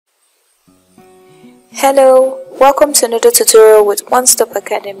Hello, welcome to another tutorial with One Stop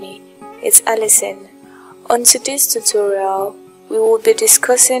Academy. It's Alison. On today's tutorial, we will be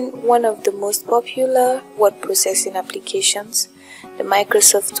discussing one of the most popular word processing applications, the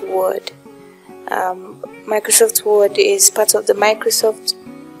Microsoft Word. Microsoft Word is part of the Microsoft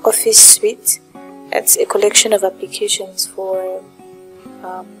Office suite. It's a collection of applications for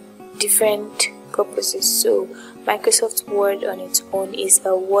different purposes. So Microsoft Word on its own is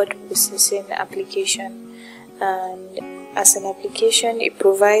a word processing application, and as an application it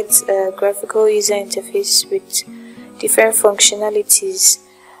provides a graphical user interface with different functionalities,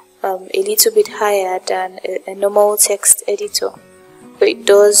 a little bit higher than a normal text editor, but it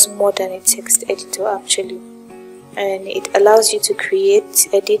does more than a text editor actually, and it allows you to create,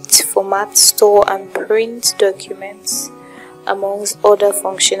 edit, format, store and print documents amongst other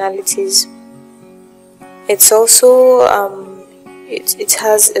functionalities. It's also it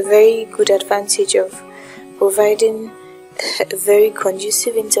has a very good advantage of providing a very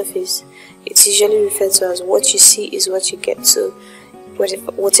conducive interface. It's usually referred to as what you see is what you get. So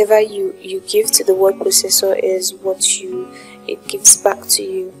whatever you give to the word processor is what it gives back to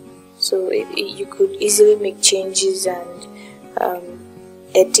you. So you could easily make changes and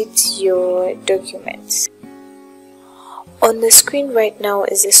edit your documents. On the screen right now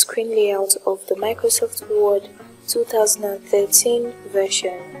is a screen layout of the Microsoft Word 2013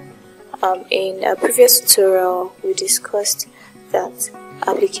 version. In a previous tutorial, we discussed that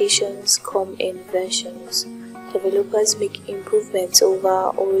applications come in versions. Developers make improvements over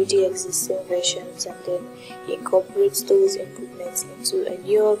already existing versions and then incorporate those improvements into a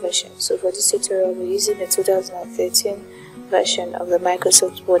newer version. So for this tutorial, we're using the 2013 version of the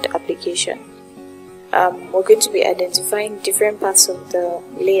Microsoft Word application. We're going to be identifying different parts of the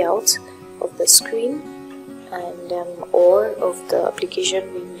layout of the screen and or of the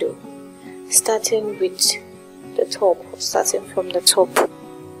application window, starting with the top, starting from the top.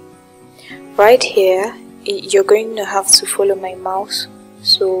 Right here, you're going to have to follow my mouse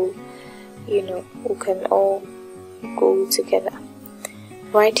so we can all go together.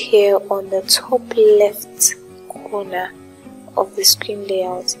 Right here on the top left corner of the screen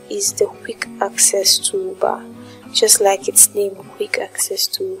layout is the quick access toolbar. Just like its name, quick access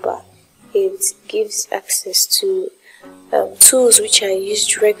toolbar, it gives access to tools which are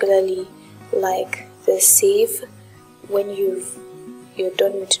used regularly, like the save when you're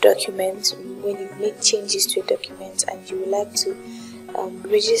done with the document, when you've made changes to a document and you would like to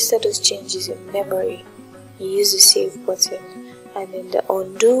register those changes in memory, you use the save button. And then the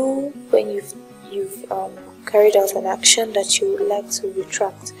undo, when you've carried out an action that you would like to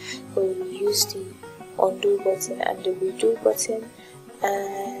retract, or you use the undo button and the redo button,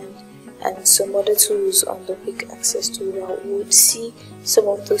 and some other tools on the quick access toolbar. We would see some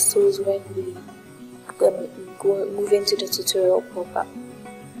of those tools when we move into the tutorial proper.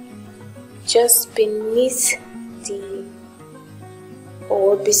 Just beneath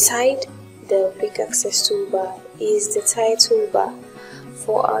beside the quick access toolbar is the title bar.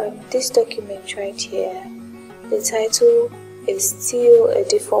 For this document right here, the title is still a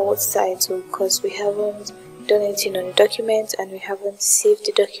default title because we haven't done anything on the document and we haven't saved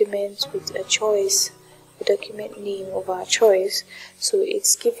the document with a choice, a document name of our choice. So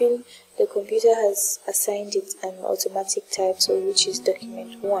it's given, the computer has assigned it an automatic title, which is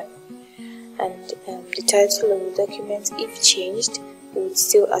document 1. And the title of the document, if changed, would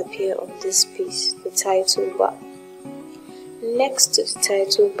still appear on this piece, the title bar. Next to the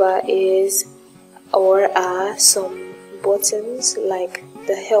title bar are some buttons, like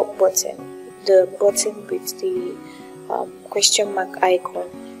the help button. The button with the question mark icon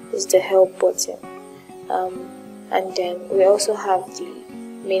is the help button. And then we also have the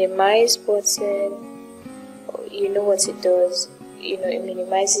minimize button. You know what it does, it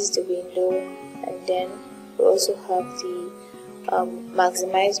minimizes the window. And then we also have the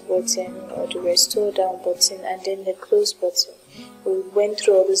maximize button or the restore down button, and then the close button. We went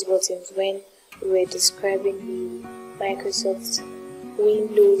through all those buttons when we were describing the Microsoft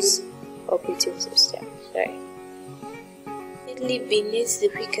Windows operating system. Immediately beneath the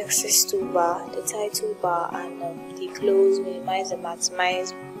quick access toolbar, the title bar, and the close, minimize and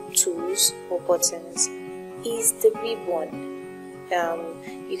maximize tools or buttons is the ribbon.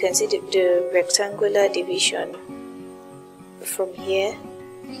 You can see the rectangular division. From here,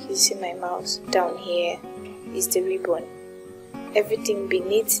 you see my mouse, down here is the ribbon. Everything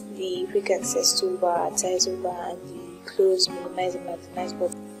beneath the quick access toolbar, title bar, and the close, minimize and maximize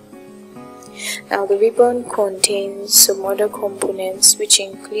button. Now the ribbon contains some other components which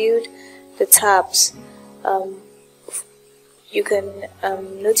include the tabs. you can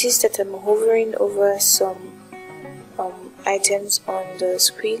notice that I'm hovering over some items on the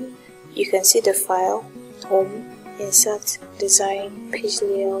screen. You can see the file, home, insert, design, page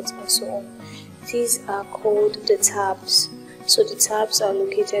layout, and so on. These are called the tabs. So the tabs are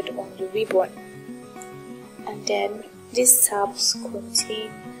located on the ribbon. And then these tabs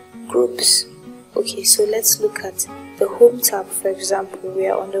contain groups. Okay, so let's look at the home tab. For example, we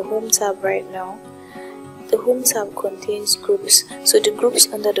are on the home tab right now. The home tab contains groups. So the groups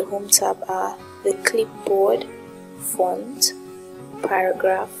under the home tab are the clipboard, font,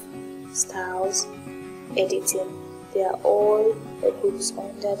 paragraph, styles, editing. They are all the groups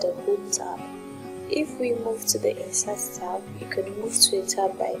under the home tab. If we move to the insert tab, you can move to a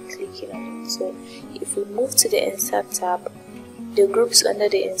tab by clicking on it. So if we move to the insert tab, the groups under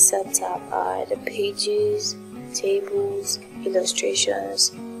the insert tab are the pages, tables,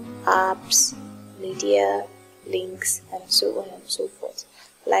 illustrations, apps, media, links, and so on and so forth.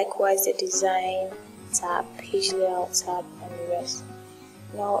 Likewise, the design tab, page layout tab, and the rest.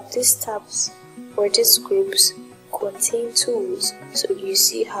 Now, these tabs or these groups contain tools. So you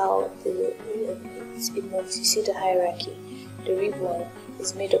see how you see the hierarchy. The ribbon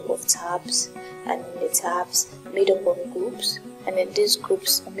is made up of tabs, and the tabs made up of groups, and then these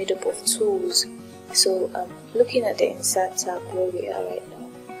groups are made up of tools. So looking at the insert tab where we are right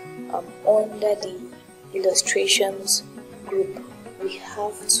now, under the illustrations group, we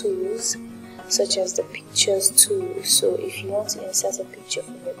have tools such as the pictures tool. So if you want to insert a picture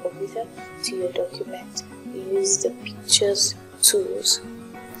from your computer to your document, you use the pictures tools.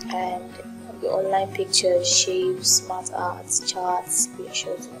 And the online pictures, shapes, smart arts, charts,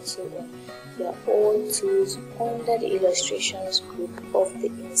 screenshots, and so on. They are all tools under the illustrations group of the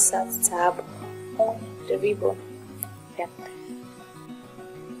insert tab on the ribbon. Yeah.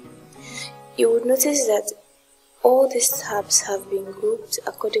 You would notice that all these tabs have been grouped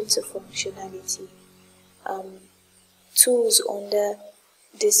according to functionality. Tools under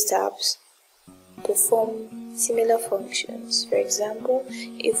these tabs perform similar functions. For example,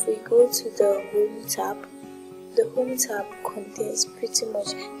 if we go to the home tab contains pretty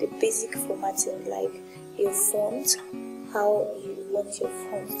much the basic formatting, like your font, how you want your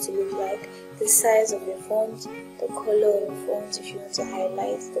font to look like, the size of your font, the color of your font, if you want to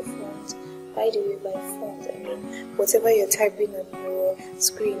highlight the font. By the way, by font, I mean whatever you're typing on your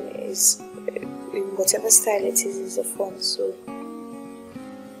screen is, in whatever style it is a font. So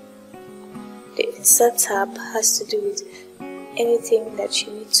the insert tab has to do with anything that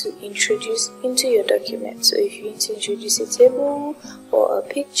you need to introduce into your document. So if you need to introduce a table or a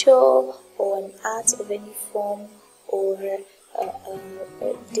picture or an art of any form or a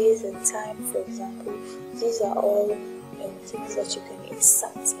days and time, for example, these are all things that you can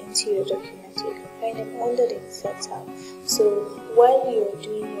insert into your document. You can find them under the insert tab. So while you're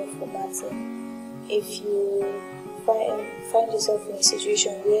doing your formatting, if you find yourself in a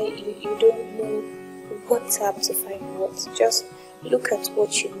situation where you don't know what tab to find what, just look at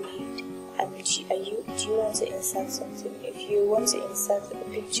what you need and do you want to insert something. If you want to insert a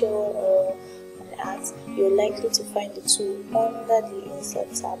picture or an art, you're likely to find the tool under the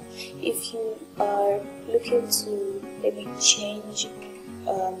insert tab. If you are looking to maybe change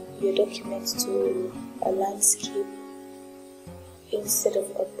your document to a landscape instead of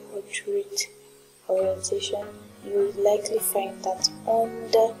a portrait orientation, you will likely find that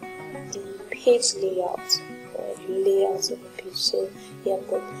under the page layout or the layout of the page. So yeah,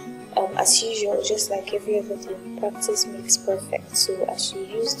 but as usual, just like every other thing, practice makes perfect. So as you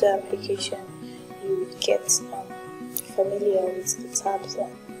use the application, you would get familiar with the tabs.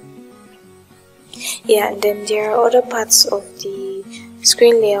 Yeah, and then there are other parts of the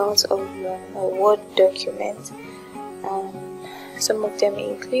screen layout of a Word document. Some of them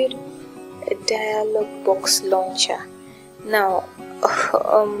include a Dialog Box Launcher. Now,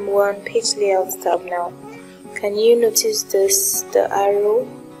 we're on page layout tab now. Can you notice this, the arrow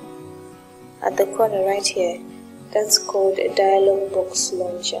at the corner right here? That's called a Dialog Box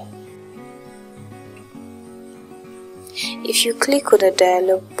Launcher. If you click on the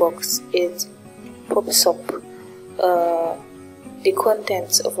dialog box, it pops up the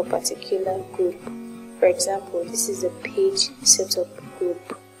contents of a particular group. For example, this is a page setup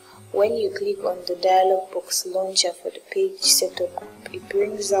group. When you click on the Dialog Box Launcher for the page setup group, it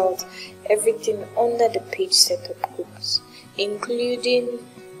brings out everything under the page setup groups, including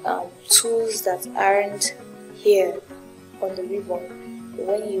tools that aren't here on the ribbon.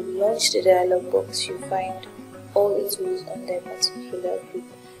 When you launch the dialog box, you find all the tools under a particular group.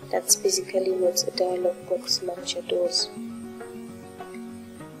 That's basically what a Dialog Box Launcher does.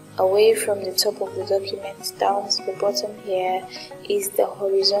 away from the top of the document down to the bottom here is the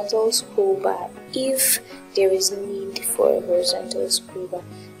horizontal scroll bar, if there is need for a horizontal scroll bar.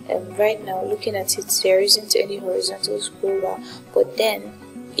 Right now, looking at it, there isn't any horizontal scroll bar, but then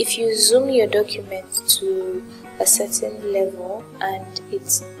if you zoom your document to a certain level and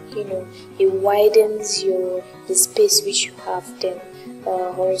it's, it widens the space which you have, then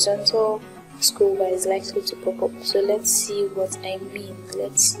horizontal scroll bar is likely to pop up. So let's see what I mean.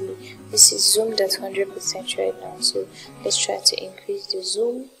 Let's see, this is zoomed at 100% right now, so let's try to increase the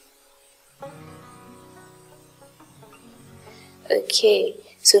zoom. Okay,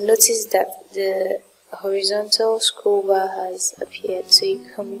 so notice that the horizontal scroll bar has appeared, so you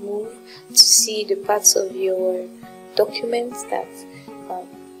can move to see the parts of your document that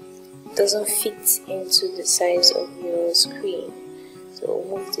doesn't fit into the size of your screen. So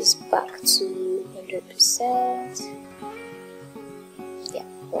move this back to 100%. Yeah,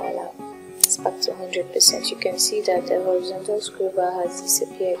 voila, it's back to 100%. You can see that the horizontal scroll bar has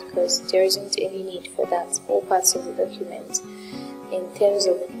disappeared because there isn't any need for that. All parts of the document in terms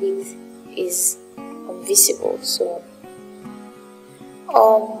of width is visible. So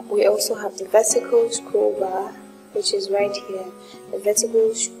we also have the vertical scroll bar, which is right here. The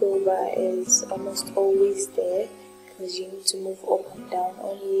vertical scroll bar is almost always there because you need to move up and down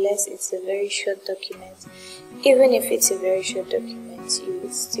unless it's a very short document. Even if it's a very short document, you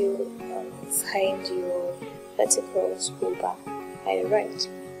will still find your vertical scroll bar at the right.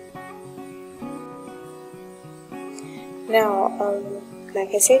 Now,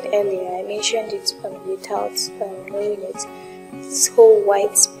 like I said earlier, I mentioned it without knowing it. This whole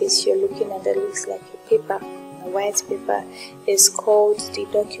white space you're looking at that looks like a paper, a white paper, is called the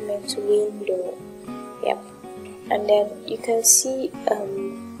document window. Yep. And then you can see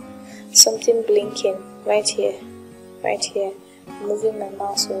something blinking right here. Moving my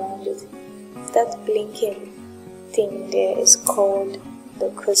mouse around it. That blinking thing there is called the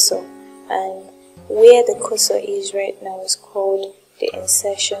cursor, and where the cursor is right now is called the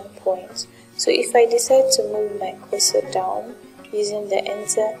insertion point. So if I decide to move my cursor down using the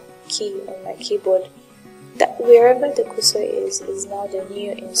enter key on my keyboard, that wherever the cursor is now the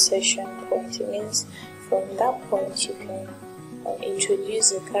new insertion point. It means from that point you can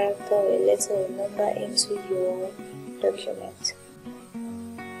introduce a character, a letter, a number into your document.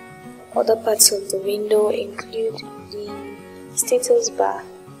 Other parts of the window include the status bar.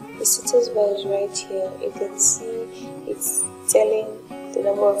 The status bar is right here. You can see it's telling the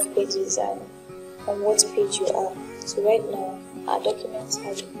number of pages and on what page you are. So right now our document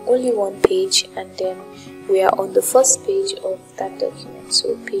has only one page, and then we are on the first page of that document,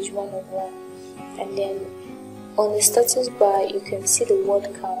 so page 1 of 1. And then on the status bar you can see the word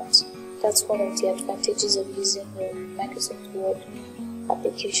count. That's one of the advantages of using the Microsoft Word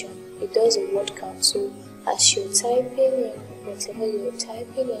application. It does a word count, so as you're typing in whatever you're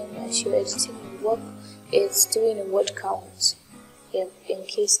typing in, as you're editing your work, it's doing a word count. Yep, in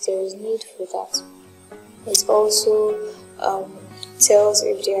case there is need for that. It also tells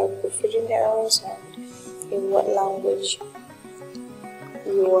if there are proofreading errors and in what language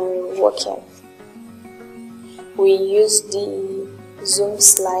you are working. We use the zoom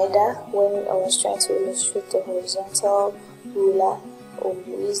slider when I was trying to illustrate the horizontal ruler.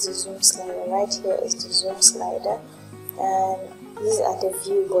 We use the zoom slider. Right here is the zoom slider, and these are the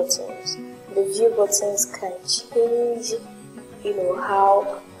view buttons. The view buttons can change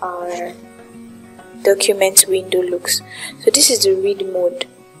how our document window looks. So this is the read mode.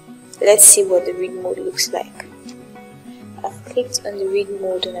 Let's see what the read mode looks like. I've clicked on the read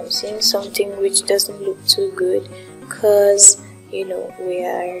mode and I'm seeing something which doesn't look too good because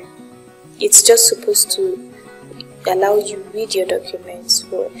it's just supposed to allow you read your documents,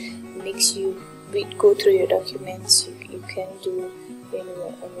 or makes you go through your documents. You can do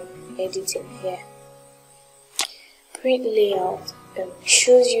editing here. Print layout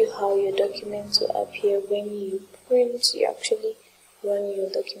shows you how your documents will appear when you print. You actually run your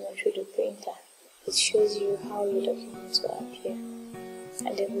document through the printer. It shows you how your documents will appear.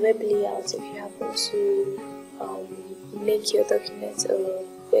 And then web layout, if you happen to make your document a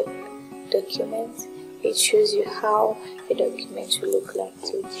web document, it shows you how your document will look like.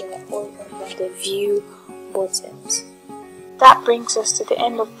 So they are all under the view buttons. That brings us to the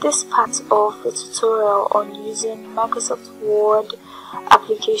end of this part of the tutorial on using Microsoft Word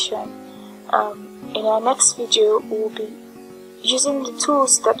application. In our next video, we'll be using the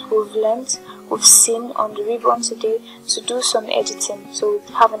tools that we've seen on the ribbon today to do some editing, so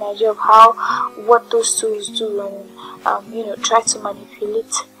have an idea of what those tools do, and try to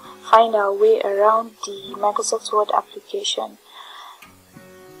manipulate, find our way around the Microsoft Word application.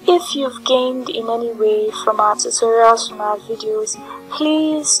 If you've gained in any way from our tutorials, from our videos,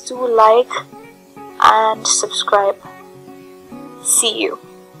 please do like and subscribe. See you.